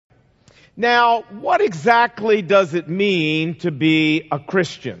Now, what exactly does it mean to be a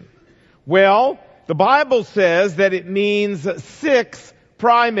Christian? Well, the Bible says that it means 6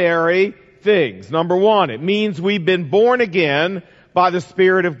 primary things. Number 1, it means we've been born again by the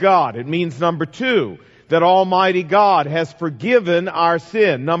Spirit of God. It means, number 2, that Almighty God has forgiven our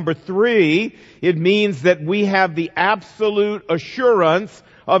sin. Number 3, it means that we have the absolute assurance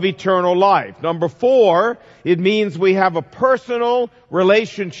of eternal life. Number 4, it means we have a personal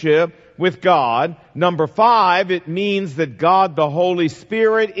relationship with God. Number 5, it means that God the Holy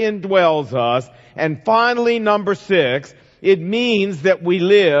Spirit indwells us. And finally, number 6, it means that we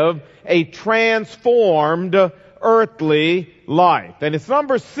live a transformed earthly life. And it's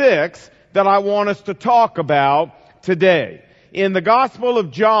number 6 that I want us to talk about today. In the Gospel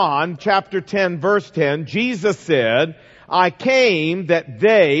of John, chapter 10, verse 10, Jesus said, I came that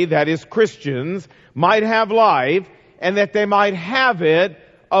they, that is Christians, might have life and that they might have it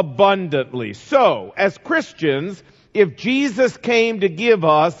abundantly. So, as Christians, if Jesus came to give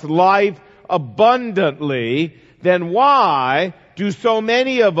us life abundantly, then why do so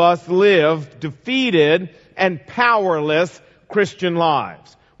many of us live defeated and powerless Christian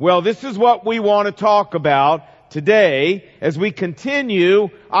lives? Well, this is what we want to talk about today as we continue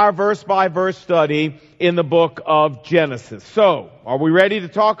our verse-by-verse study in the book of Genesis. So, are we ready to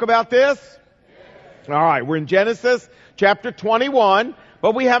talk about this? Yes. All right, we're in Genesis chapter 21,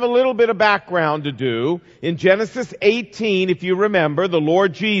 but we have a little bit of background to do. In Genesis 18, if you remember, the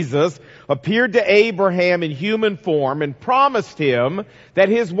Lord Jesus appeared to Abraham in human form and promised him that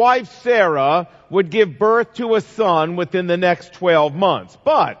his wife Sarah would give birth to a son within the next 12 months.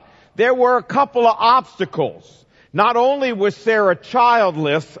 But there were a couple of obstacles. Not only was Sarah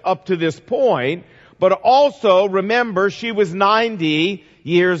childless up to this point, but also, remember, she was 90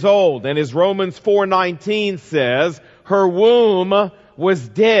 years old. And as Romans 4:19 says, her womb was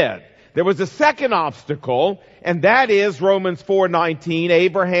dead. There was a second obstacle, and that is Romans 4:19,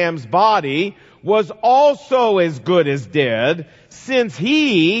 Abraham's body was also as good as dead, since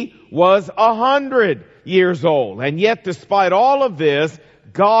he was 100 years old. And yet, despite all of this,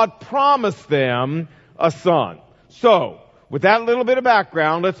 God promised them a son. So, with that little bit of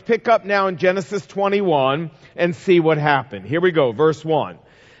background, let's pick up now in Genesis 21 and see what happened. Here we go, verse 1.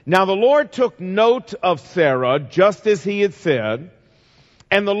 Now the Lord took note of Sarah, just as he had said,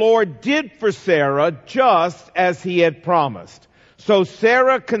 and the Lord did for Sarah just as he had promised. So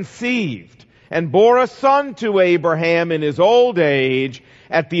Sarah conceived and bore a son to Abraham in his old age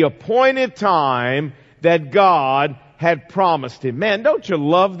at the appointed time that God had promised him. Man, don't you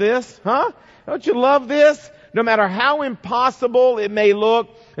love this? Huh? Don't you love this? No matter how impossible it may look,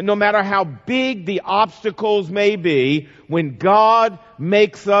 and no matter how big the obstacles may be, when God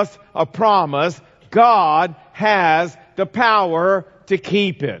makes us a promise, God has the power to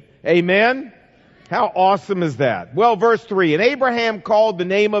keep it. Amen? How awesome is that? Well, verse 3, and Abraham called the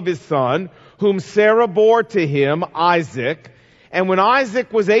name of his son, whom Sarah bore to him, Isaac. And when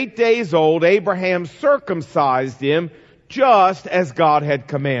Isaac was 8 days old, Abraham circumcised him just as God had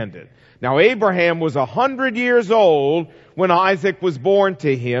commanded. Now Abraham was 100 years old when Isaac was born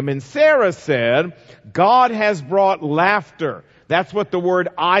to him, and Sarah said, God has brought laughter. That's what the word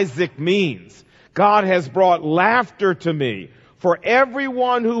Isaac means. God has brought laughter to me. For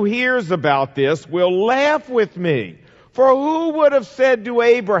everyone who hears about this will laugh with me. For who would have said to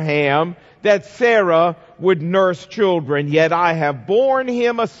Abraham that Sarah would nurse children, yet I have borne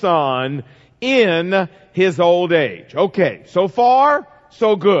him a son in his old age. Okay, so far,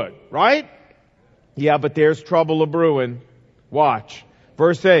 so good, right? Yeah, but there's trouble a-brewing. Watch.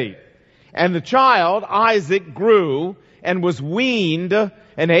 Verse 8. And the child, Isaac, grew and was weaned,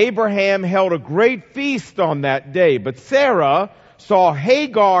 and Abraham held a great feast on that day. But Sarah saw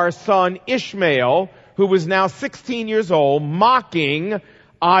Hagar's son Ishmael, who was now 16 years old, mocking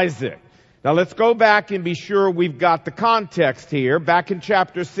Isaac. Now let's go back and be sure we've got the context here. Back in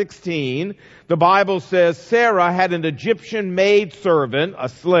chapter 16, the Bible says Sarah had an Egyptian maidservant, a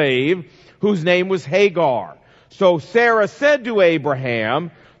slave, whose name was Hagar. So Sarah said to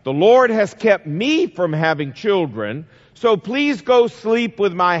Abraham, the Lord has kept me from having children, so please go sleep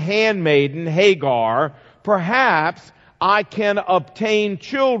with my handmaiden Hagar. Perhaps I can obtain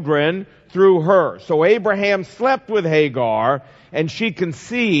children through her. So Abraham slept with Hagar, and she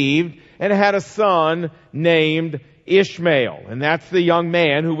conceived and had a son named Ishmael. And that's the young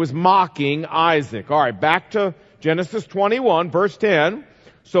man who was mocking Isaac. All right, back to Genesis 21, verse 10.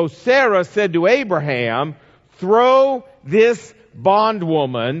 So Sarah said to Abraham, throw this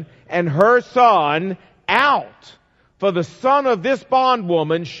bondwoman and her son out, for the son of this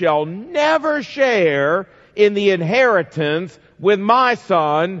bondwoman shall never share in the inheritance with my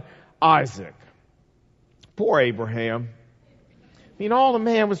son Isaac. Poor Abraham. I mean, all the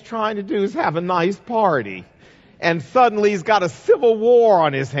man was trying to do is have a nice party. And suddenly he's got a civil war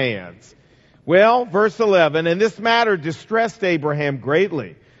on his hands. Well, verse 11, and this matter distressed Abraham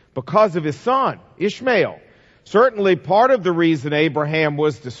greatly because of his son, Ishmael. Certainly part of the reason Abraham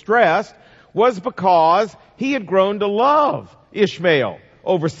was distressed was because he had grown to love Ishmael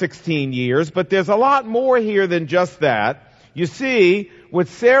over 16 years. But there's a lot more here than just that. You see, what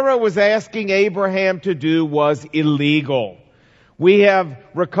Sarah was asking Abraham to do was illegal. We have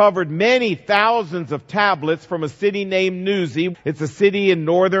recovered many thousands of tablets from a city named Nuzi. It's a city in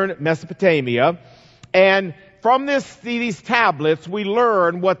northern Mesopotamia. And from these tablets, we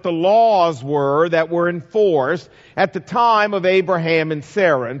learn what the laws were that were enforced at the time of Abraham and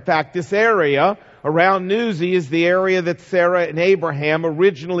Sarah. In fact, this area around Nuzi is the area that Sarah and Abraham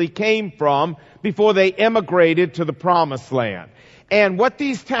originally came from before they emigrated to the Promised Land. And what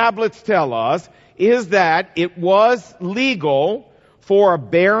these tablets tell us is that it was legal for a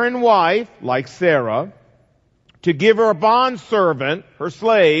barren wife, like Sarah, to give her bondservant, her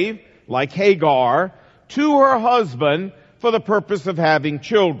slave, like Hagar, to her husband for the purpose of having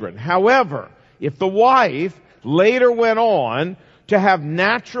children. However, if the wife later went on to have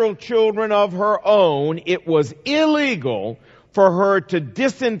natural children of her own, it was illegal for her to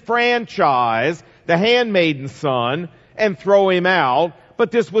disenfranchise the handmaiden's son and throw him out.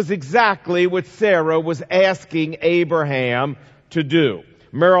 But this was exactly what Sarah was asking Abraham to do.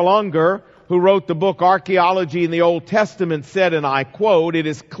 Merrill Unger, who wrote the book Archaeology in the Old Testament, said, and I quote, "It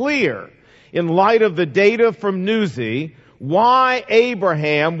is clear, in light of the data from Nuzi, why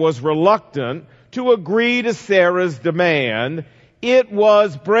Abraham was reluctant to agree to Sarah's demand. It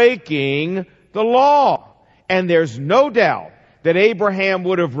was breaking the law. And there's no doubt that Abraham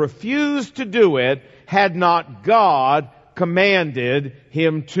would have refused to do it had not God commanded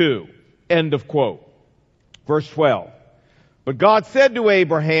him to." End of quote. Verse 12. But God said to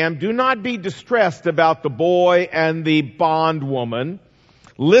Abraham, "Do not be distressed about the boy and the bondwoman.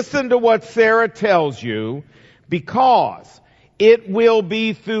 Listen to what Sarah tells you, because it will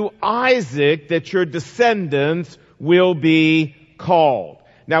be through Isaac that your descendants will be called."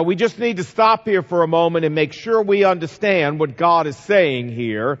 Now, we just need to stop here for a moment and make sure we understand what God is saying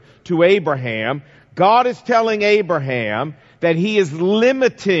here to Abraham. God is telling Abraham that he is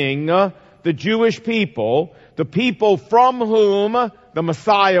limiting the Jewish people, the people from whom the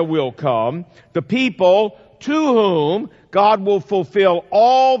Messiah will come, the people to whom God will fulfill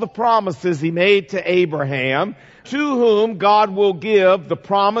all the promises he made to Abraham, to whom God will give the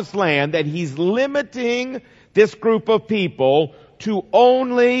promised land, that he's limiting this group of people to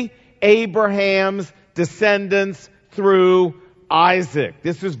only Abraham's descendants through Isaac.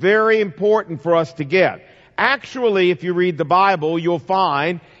 This is very important for us to get. Actually, if you read the Bible, you'll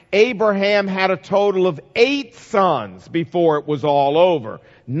find Abraham had a total of 8 sons before it was all over.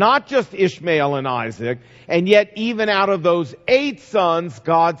 Not just Ishmael and Isaac. And yet, even out of those 8 sons,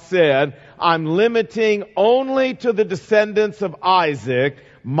 God said, I'm limiting only to the descendants of Isaac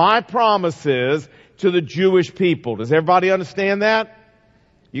my promises to the Jewish people. Does everybody understand that?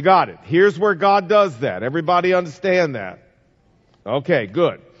 You got it. Here's where God does that. Everybody understand that? Okay,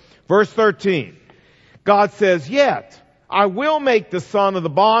 good. Verse 13. God says, "Yet I will make the son of the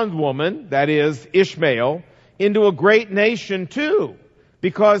bondwoman," that is, Ishmael, "into a great nation too,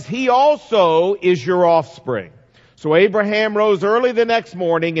 because he also is your offspring." So Abraham rose early the next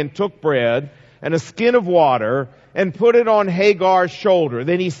morning and took bread and a skin of water and put it on Hagar's shoulder.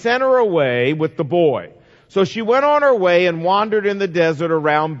 Then he sent her away with the boy. So she went on her way and wandered in the desert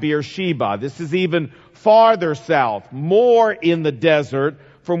around Beersheba. This is even farther south, more in the desert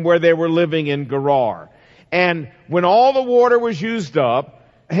from where they were living in Gerar. And when all the water was used up,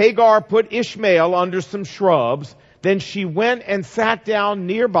 Hagar put Ishmael under some shrubs. Then she went and sat down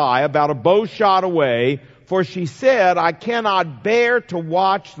nearby, about a bow shot away, for she said, "I cannot bear to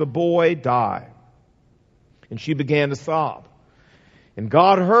watch the boy die." And she began to sob. And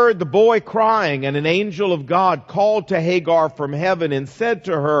God heard the boy crying, and an angel of God called to Hagar from heaven and said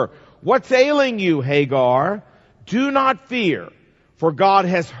to her, "What's ailing you, Hagar? Do not fear, for God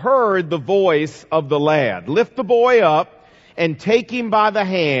has heard the voice of the lad. Lift the boy up and take him by the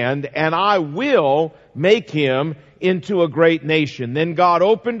hand, and I will make him into a great nation." Then God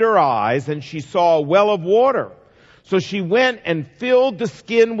opened her eyes, and she saw a well of water. So she went and filled the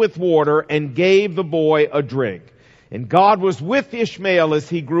skin with water and gave the boy a drink. And God was with Ishmael as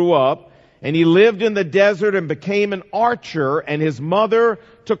he grew up, and he lived in the desert and became an archer, and his mother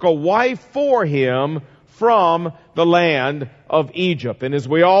took a wife for him from the land of Egypt. And as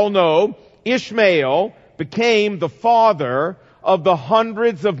we all know, Ishmael became the father of the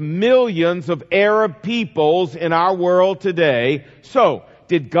hundreds of millions of Arab peoples in our world today. So,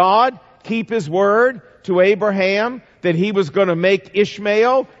 did God keep His word to Abraham that he was going to make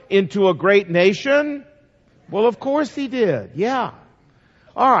Ishmael into a great nation? Well, of course He did. Yeah.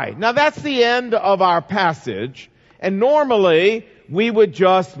 All right. Now that's the end of our passage. And normally we would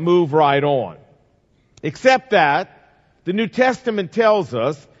just move right on. Except that the New Testament tells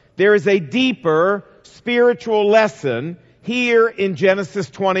us there is a deeper spiritual lesson here in Genesis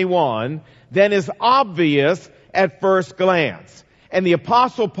 21 than is obvious at first glance. And the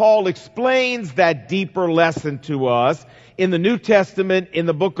Apostle Paul explains that deeper lesson to us in the New Testament in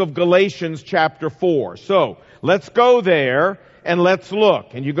the book of Galatians chapter 4. So, let's go there and let's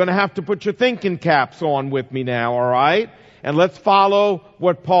look. And you're going to have to put your thinking caps on with me now, all right? And let's follow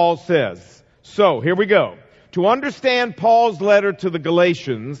what Paul says. So, here we go. To understand Paul's letter to the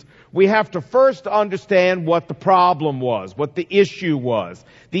Galatians, we have to first understand what the problem was, what the issue was.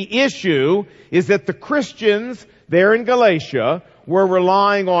 The issue is that the Christians there in Galatia were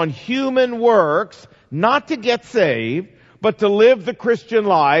relying on human works not to get saved, but to live the Christian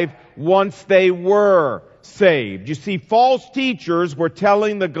life once they were saved. You see, false teachers were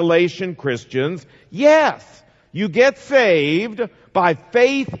telling the Galatian Christians, yes, you get saved by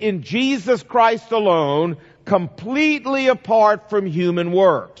faith in Jesus Christ alone, completely apart from human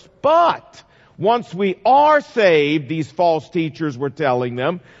works. But once we are saved, these false teachers were telling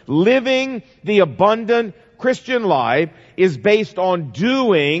them, living the abundant Christian life is based on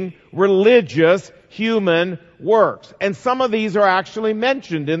doing religious human works. And some of these are actually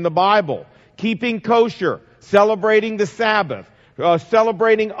mentioned in the Bible. Keeping kosher, celebrating the Sabbath,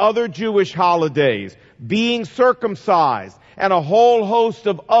 celebrating other Jewish holidays, being circumcised, and a whole host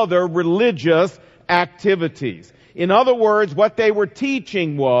of other religious activities. In other words, what they were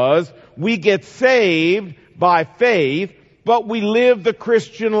teaching was, we get saved by faith, but we live the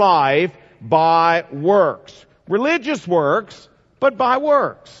Christian life by works. Religious works, but by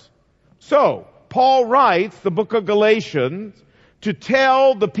works. So, Paul writes the book of Galatians to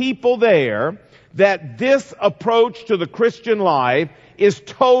tell the people there that this approach to the Christian life is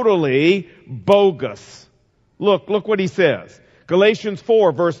totally bogus. Look what he says. Galatians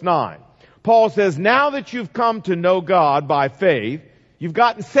 4 verse 9. Paul says, now that you've come to know God by faith, you've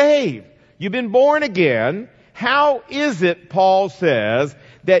gotten saved, you've been born again, how is it, Paul says,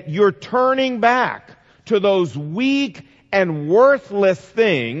 that you're turning back to those weak and worthless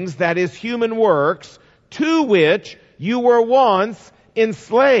things, that is human works, to which you were once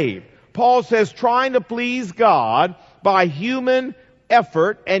enslaved? Paul says trying to please God by human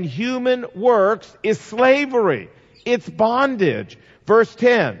effort and human works is slavery. It's bondage. Verse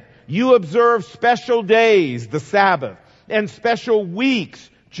 10, you observe special days, the Sabbath, and special weeks,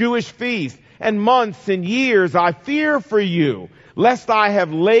 Jewish feasts, and months and years. I fear for you, lest I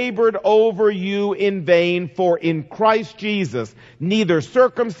have labored over you in vain, for in Christ Jesus neither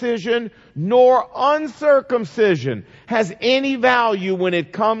circumcision nor uncircumcision has any value when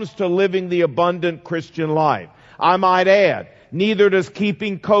it comes to living the abundant Christian life. I might add, neither does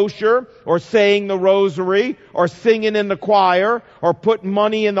keeping kosher or saying the rosary or singing in the choir or putting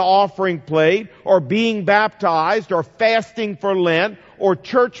money in the offering plate or being baptized or fasting for Lent or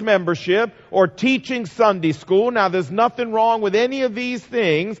church membership or teaching Sunday school. Now, there's nothing wrong with any of these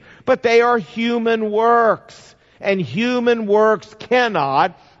things, but they are human works. And human works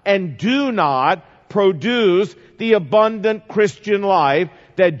cannot and do not produce the abundant Christian life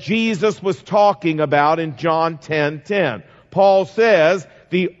that Jesus was talking about in John 10:10. Paul says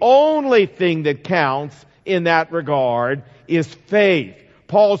the only thing that counts in that regard is faith.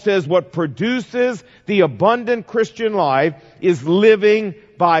 Paul says what produces the abundant Christian life is living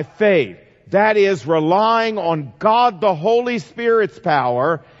by faith. That is relying on God the Holy Spirit's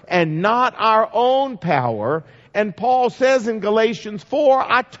power and not our own power. And Paul says in Galatians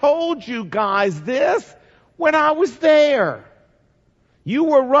 4, I told you guys this when I was there. You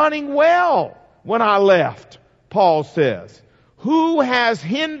were running well when I left, Paul says. Who has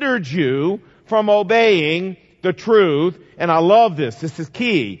hindered you from obeying the truth? And I love this. This is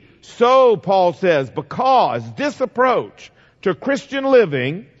key. So, Paul says, because this approach to Christian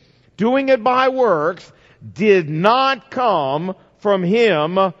living, doing it by works, did not come from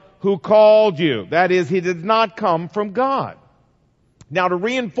Him who called you. That is, He did not come from God. Now, to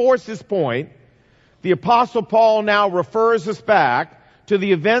reinforce this point, the Apostle Paul now refers us back to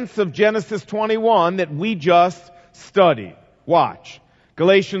the events of Genesis 21 that we just studied. Watch.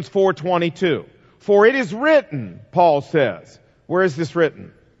 Galatians 4:22. For it is written, Paul says. Where is this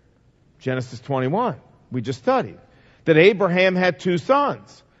written? Genesis 21. We just studied. That Abraham had two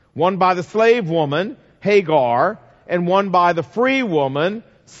sons. One by the slave woman, Hagar, and one by the free woman,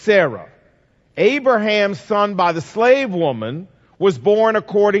 Sarah. Abraham's son by the slave woman was born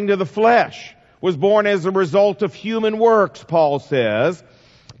according to the flesh, was born as a result of human works, Paul says.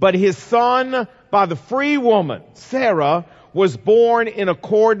 But his son by the free woman, Sarah, was born in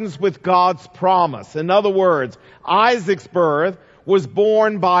accordance with God's promise. In other words, Isaac's birth was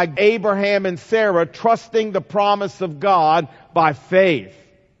born by Abraham and Sarah trusting the promise of God by faith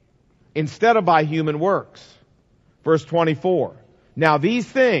instead of by human works. Verse 24. Now these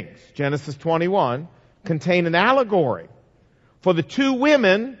things, Genesis 21, contain an allegory. For the two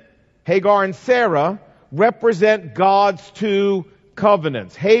women, Hagar and Sarah, represent God's two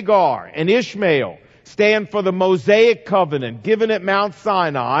covenants. Hagar and Ishmael stand for the Mosaic covenant given at Mount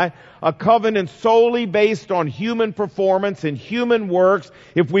Sinai, a covenant solely based on human performance and human works.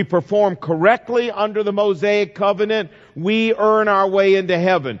 If we perform correctly under the Mosaic covenant, we earn our way into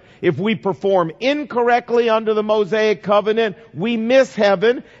heaven. If we perform incorrectly under the Mosaic covenant, we miss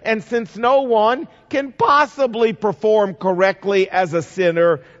heaven. And since no one can possibly perform correctly as a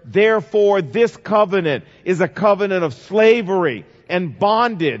sinner, therefore this covenant is a covenant of slavery and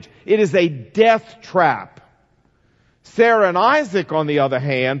bondage. It is a death trap. Sarah and Isaac, on the other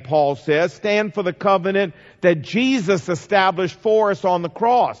hand, Paul says, stand for the covenant that Jesus established for us on the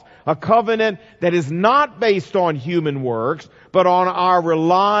cross. A covenant that is not based on human works, but on our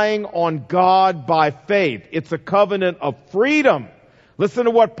relying on God by faith. It's a covenant of freedom. Listen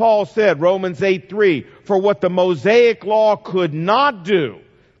to what Paul said, Romans 8:3. For what the Mosaic law could not do,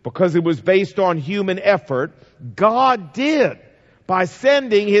 because it was based on human effort, God did by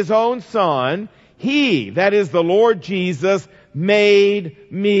sending His own Son. He, that is the Lord Jesus,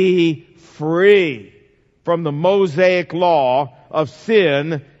 made me free from the Mosaic law of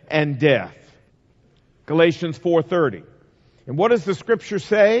sin and death. Galatians 4:30. And what does the Scripture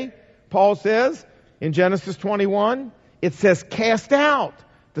say? Paul says in Genesis 21, it says, cast out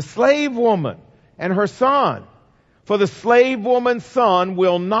the slave woman and her son, for the slave woman's son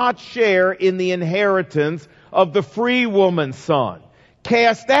will not share in the inheritance of the free woman's son.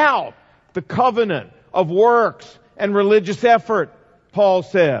 Cast out the covenant of works and religious effort, Paul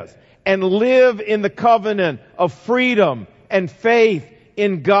says, and live in the covenant of freedom and faith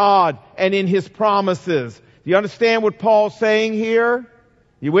in God and in His promises. Do you understand what Paul's saying here?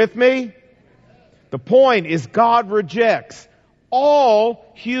 You with me? The point is God rejects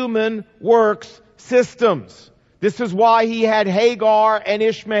all human works systems. This is why He had Hagar and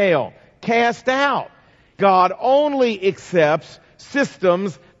Ishmael cast out. God only accepts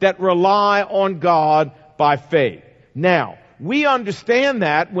systems that rely on God by faith. Now, we understand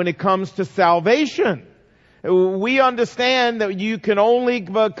that when it comes to salvation. We understand that you can only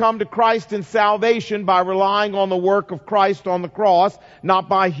come to Christ in salvation by relying on the work of Christ on the cross, not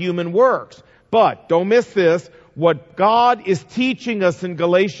by human works. But, don't miss this, what God is teaching us in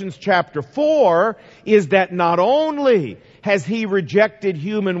Galatians chapter 4 is that not only has He rejected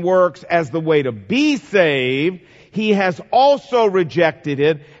human works as the way to be saved, He has also rejected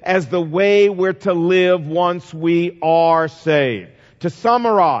it as the way we're to live once we are saved. To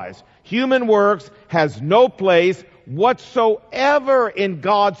summarize, human works has no place whatsoever in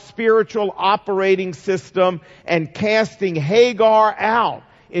God's spiritual operating system, and casting Hagar out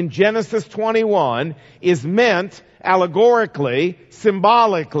in Genesis 21 is meant allegorically,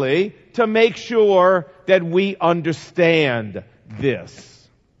 symbolically, to make sure that we understand this.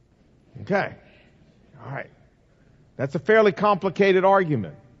 Okay. All right. That's a fairly complicated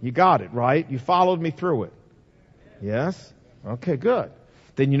argument. You got it, right? You followed me through it. Yes? Okay, good.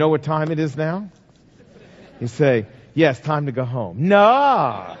 Then you know what time it is now? You say, yes, time to go home.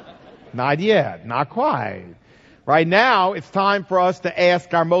 No, not yet. Not quite. Right now, it's time for us to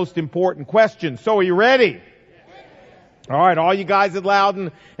ask our most important question. So are you ready? All right, all you guys at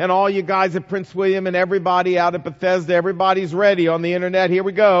Loudon and all you guys at Prince William and everybody out at Bethesda, everybody's ready on the internet. Here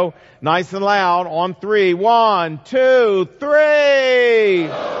we go. Nice and loud on 3. 1, 2, 3.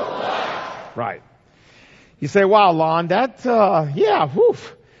 Right. You say, wow, Lon, that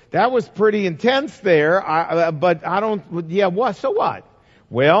was pretty intense there. What? So what?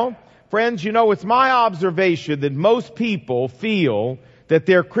 Well, friends, you know, it's my observation that most people feel that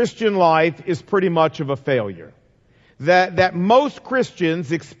their Christian life is pretty much of a failure. That most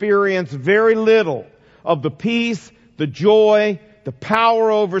Christians experience very little of the peace, the joy, the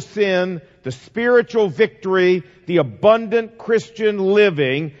power over sin, the spiritual victory, the abundant Christian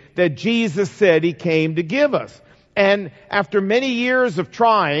living that Jesus said He came to give us. And after many years of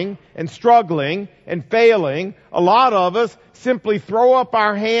trying and struggling and failing, a lot of us simply throw up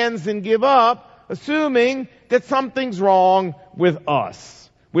our hands and give up, assuming that something's wrong with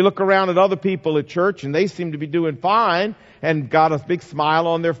us. We look around at other people at church and they seem to be doing fine and got a big smile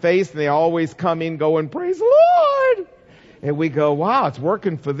on their face and they always come in going, praise the Lord. And we go, wow, it's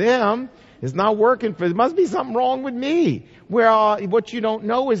working for them. It's not working for, there must be something wrong with me. Well, what you don't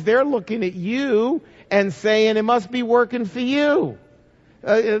know is they're looking at you and saying it must be working for you.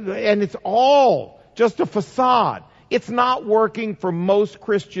 And it's all just a facade. It's not working for most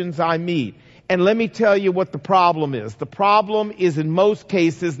Christians I meet. And let me tell you what the problem is. The problem is in most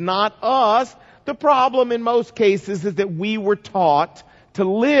cases not us. The problem in most cases is that we were taught to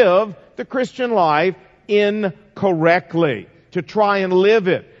live the Christian life incorrectly, to try and live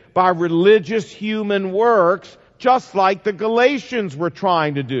it by religious human works, just like the Galatians were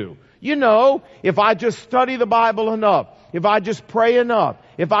trying to do. You know, if I just study the Bible enough, if I just pray enough,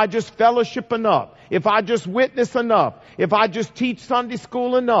 if I just fellowship enough, if I just witness enough, if I just teach Sunday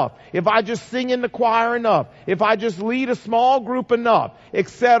school enough, if I just sing in the choir enough, if I just lead a small group enough,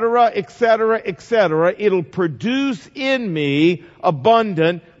 etc., etc., etc., it'll produce in me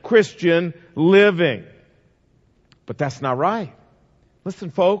abundant Christian living. But that's not right.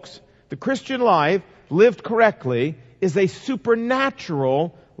 Listen, folks, the Christian life, lived correctly, is a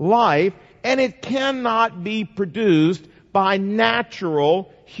supernatural life, and it cannot be produced by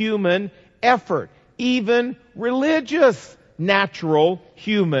natural human effort, even religious natural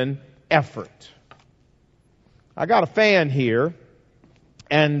human effort. I got a fan here,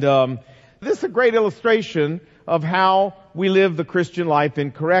 and this is a great illustration of how we live the Christian life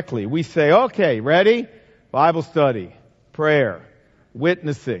incorrectly. We say, okay, ready? Bible study, prayer,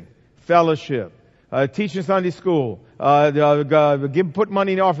 witnessing, fellowship, teaching Sunday school, put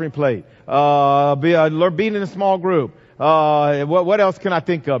money in the offering plate, being in a small group. What else can I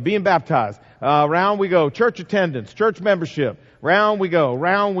think of? Being baptized. Round we go. Church attendance, church membership. Round we go,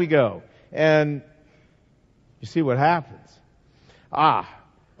 round we go. And you see what happens.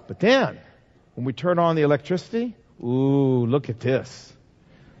 But then, when we turn on the electricity, ooh, look at this.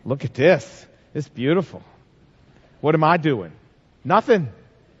 Look at this. It's beautiful. What am I doing? Nothing.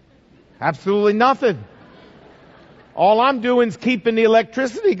 Absolutely nothing. All I'm doing is keeping the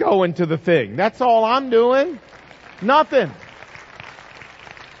electricity going to the thing. That's all I'm doing. Nothing.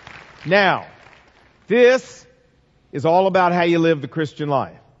 Now, this is all about how you live the Christian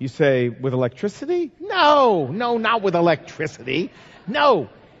life. You say, with electricity? No, not with electricity. No.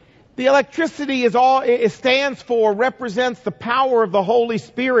 The electricity it stands for, represents the power of the Holy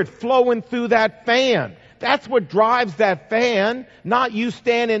Spirit flowing through that fan. That's what drives that fan, not you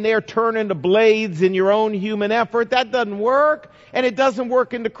standing there turning the blades in your own human effort. That doesn't work, and it doesn't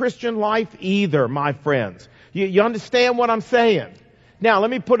work in the Christian life either, my friends. You understand what I'm saying? Now,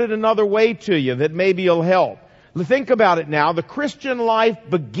 let me put it another way to you that maybe will help. Think about it now. The Christian life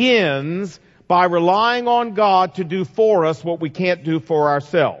begins by relying on God to do for us what we can't do for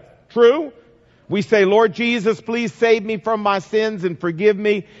ourselves. True? We say, Lord Jesus, please save me from my sins and forgive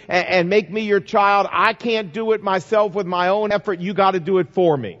me and make me your child. I can't do it myself with my own effort. You got to do it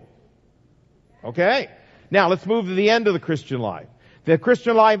for me. Okay? Now, let's move to the end of the Christian life. The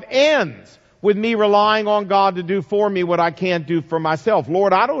Christian life ends with me relying on God to do for me what I can't do for myself.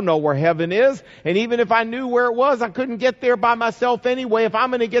 Lord, I don't know where heaven is, and even if I knew where it was, I couldn't get there by myself anyway. If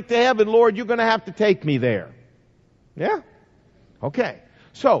I'm going to get to heaven, Lord, you're going to have to take me there. Yeah? Okay.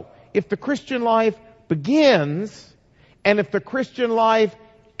 So, if the Christian life begins, and if the Christian life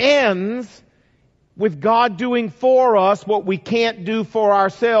ends with God doing for us what we can't do for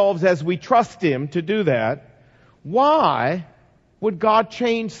ourselves as we trust Him to do that, why would God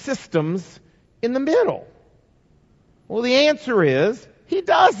change systems in the middle? Well, the answer is, He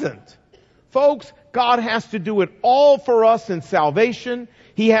doesn't. Folks, God has to do it all for us in salvation.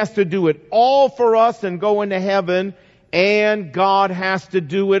 He has to do it all for us in going to heaven. And God has to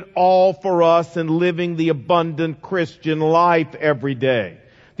do it all for us in living the abundant Christian life every day.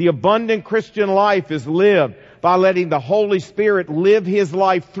 The abundant Christian life is lived by letting the Holy Spirit live His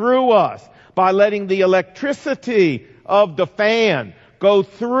life through us, by letting the electricity of the fan go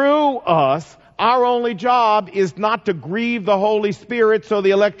through us. Our only job is not to grieve the Holy Spirit so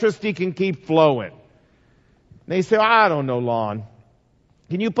the electricity can keep flowing. And they say, I don't know, Lon.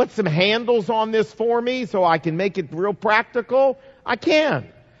 Can you put some handles on this for me so I can make it real practical? I can.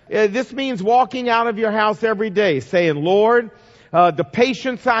 This means walking out of your house every day saying, Lord, the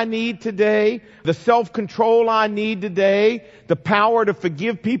patience I need today, the self-control I need today, the power to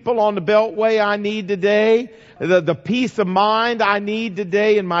forgive people on the beltway I need today, the peace of mind I need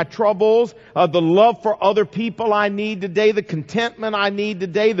today in my troubles, the love for other people I need today, the contentment I need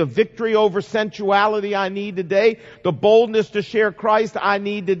today, the victory over sensuality I need today, the boldness to share Christ I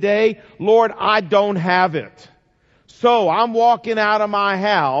need today. Lord, I don't have it. So I'm walking out of my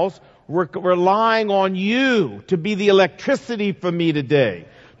house, relying on you to be the electricity for me today,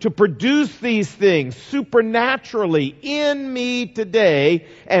 to produce these things supernaturally in me today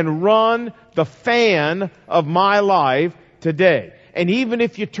and run the fan of my life today. And even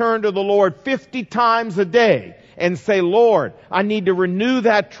if you turn to the Lord 50 times a day and say, Lord, I need to renew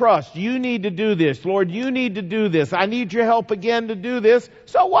that trust. You need to do this. Lord, you need to do this. I need your help again to do this.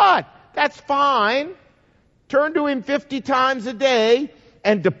 So what? That's fine. Turn to Him 50 times a day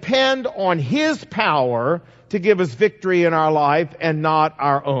and depend on His power to give us victory in our life and not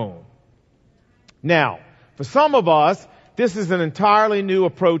our own. Now, for some of us, this is an entirely new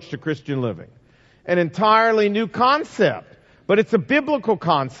approach to Christian living. An entirely new concept. But it's a biblical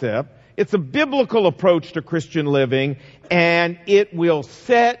concept. It's a biblical approach to Christian living, and it will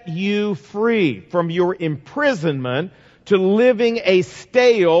set you free from your imprisonment to living a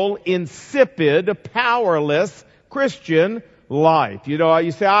stale, insipid, powerless Christian life. You know,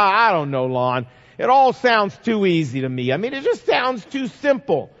 you say, I don't know, Lon. It all sounds too easy to me. I mean, it just sounds too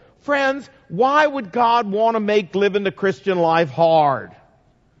simple. Friends, why would God want to make living the Christian life hard?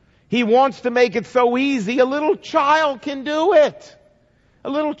 He wants to make it so easy, a little child can do it. A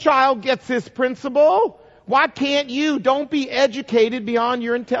little child gets this principle. Why can't you? Don't be educated beyond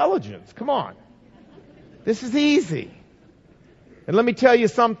your intelligence. Come on. This is easy. And let me tell you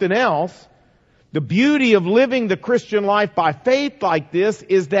something else. The beauty of living the Christian life by faith like this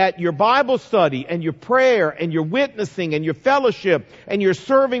is that your Bible study and your prayer and your witnessing and your fellowship and your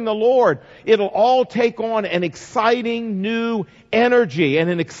serving the Lord, it'll all take on an exciting new energy and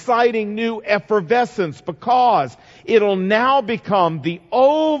an exciting new effervescence because it'll now become the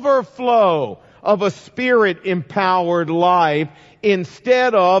overflow of a Spirit-empowered life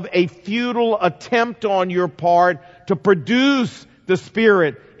instead of a futile attempt on your part to produce the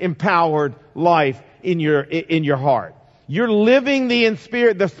Spirit-empowered life in your heart. You're living the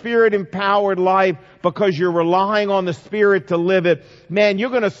Spirit-empowered life because you're relying on the Spirit to live it. Man, you're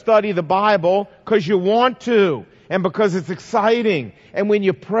going to study the Bible because you want to and because it's exciting. And when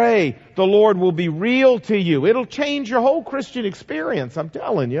you pray, the Lord will be real to you. It'll change your whole Christian experience, I'm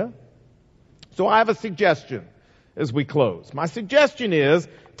telling you. So I have a suggestion as we close. My suggestion is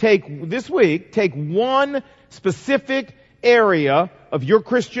take one specific area of your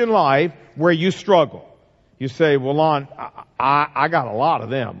Christian life where you struggle. You say, well, Lon, I got a lot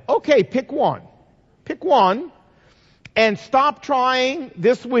of them. Okay, pick one. Pick one and stop trying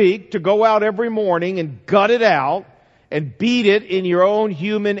this week to go out every morning and gut it out and beat it in your own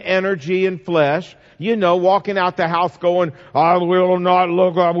human energy and flesh. You know, walking out the house going, I will not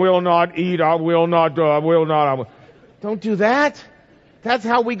look, I will not eat, I will not. Don't do that. That's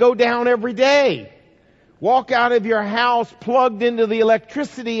how we go down every day. Walk out of your house plugged into the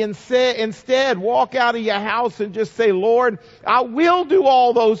electricity instead. Walk out of your house and just say, Lord, I will do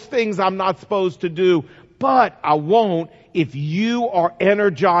all those things I'm not supposed to do, but I won't if you are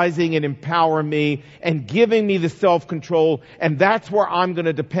energizing and empowering me and giving me the self-control. And that's where I'm going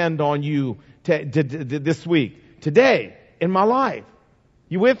to depend on you this week, today, in my life.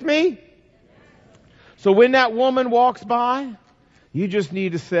 You with me? So when that woman walks by, you just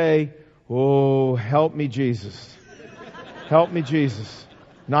need to say, oh, help me, Jesus. Help me, Jesus.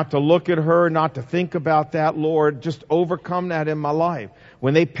 Not to look at her, not to think about that, Lord. Just overcome that in my life.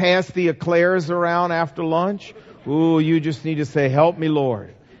 When they pass the eclairs around after lunch, ooh, you just need to say, help me,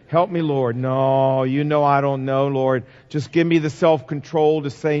 Lord. Help me, Lord. No, you know I don't know, Lord. Just give me the self-control to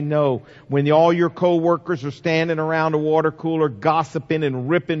say no. When all your co-workers are standing around a water cooler gossiping and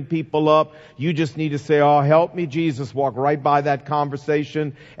ripping people up, you just need to say, oh, help me, Jesus. Walk right by that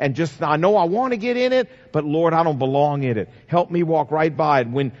conversation and just, I know I want to get in it, but Lord, I don't belong in it. Help me walk right by it.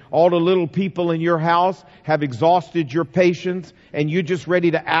 When all the little people in your house have exhausted your patience and you're just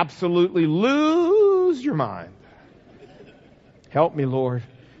ready to absolutely lose your mind. Help me, Lord.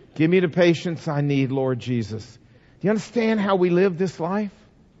 Give me the patience I need, Lord Jesus. Do you understand how we live this life?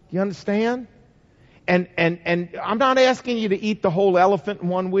 Do you understand? And I'm not asking you to eat the whole elephant in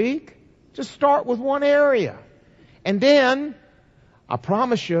 1 week. Just start with one area. And then, I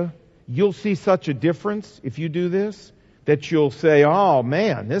promise you, you'll see such a difference if you do this, that you'll say, oh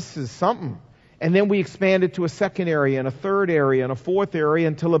man, this is something. And then we expand it to a second area and a third area and a fourth area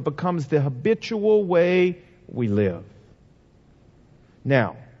until it becomes the habitual way we live.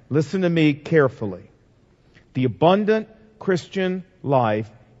 Now, listen to me carefully. The abundant Christian life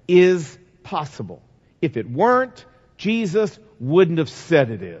is possible. If it weren't, Jesus wouldn't have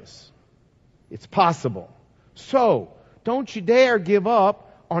said it is. It's possible. So, don't you dare give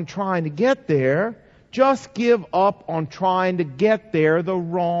up on trying to get there. Just give up on trying to get there the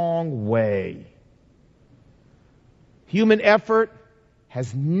wrong way. Human effort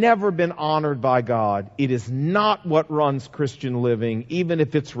has never been honored by God. It is not what runs Christian living, even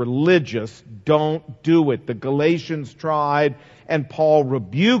if it's religious. Don't do it. The Galatians tried, and Paul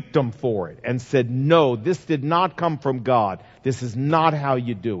rebuked them for it and said, no, this did not come from God. This is not how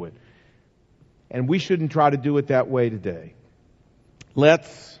you do it. And we shouldn't try to do it that way today.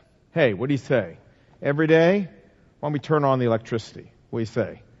 Hey, what do you say? Every day, why don't we turn on the electricity? What do you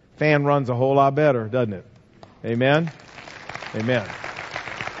say? Fan runs a whole lot better, doesn't it? Amen? Amen.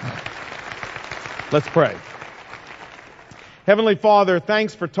 Let's pray. Heavenly Father,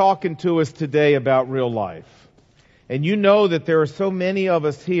 thanks for talking to us today about real life. And you know that there are so many of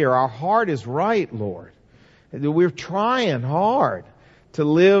us here. Our heart is right, Lord. We're trying hard to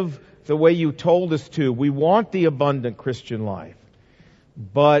live the way you told us to. We want the abundant Christian life.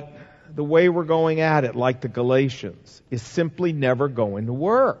 But the way we're going at it, like the Galatians, is simply never going to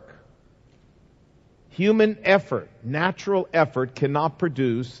work. Human effort, natural effort, cannot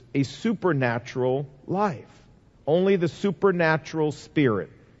produce a supernatural life. Only the supernatural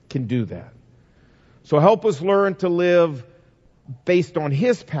Spirit can do that. So help us learn to live based on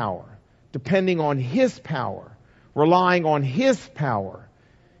His power, depending on His power, relying on His power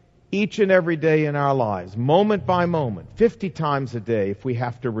each and every day in our lives, moment by moment, 50 times a day if we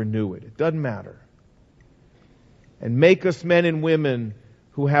have to renew it. It doesn't matter. And make us men and women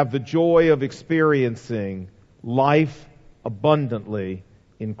who have the joy of experiencing life abundantly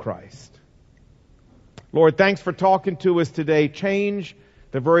in Christ. Lord, thanks for talking to us today. Change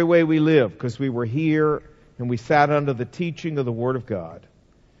the very way we live, because we were here and we sat under the teaching of the Word of God.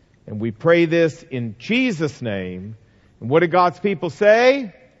 And we pray this in Jesus' name. And what did God's people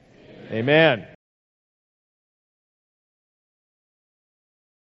say? Amen. Amen.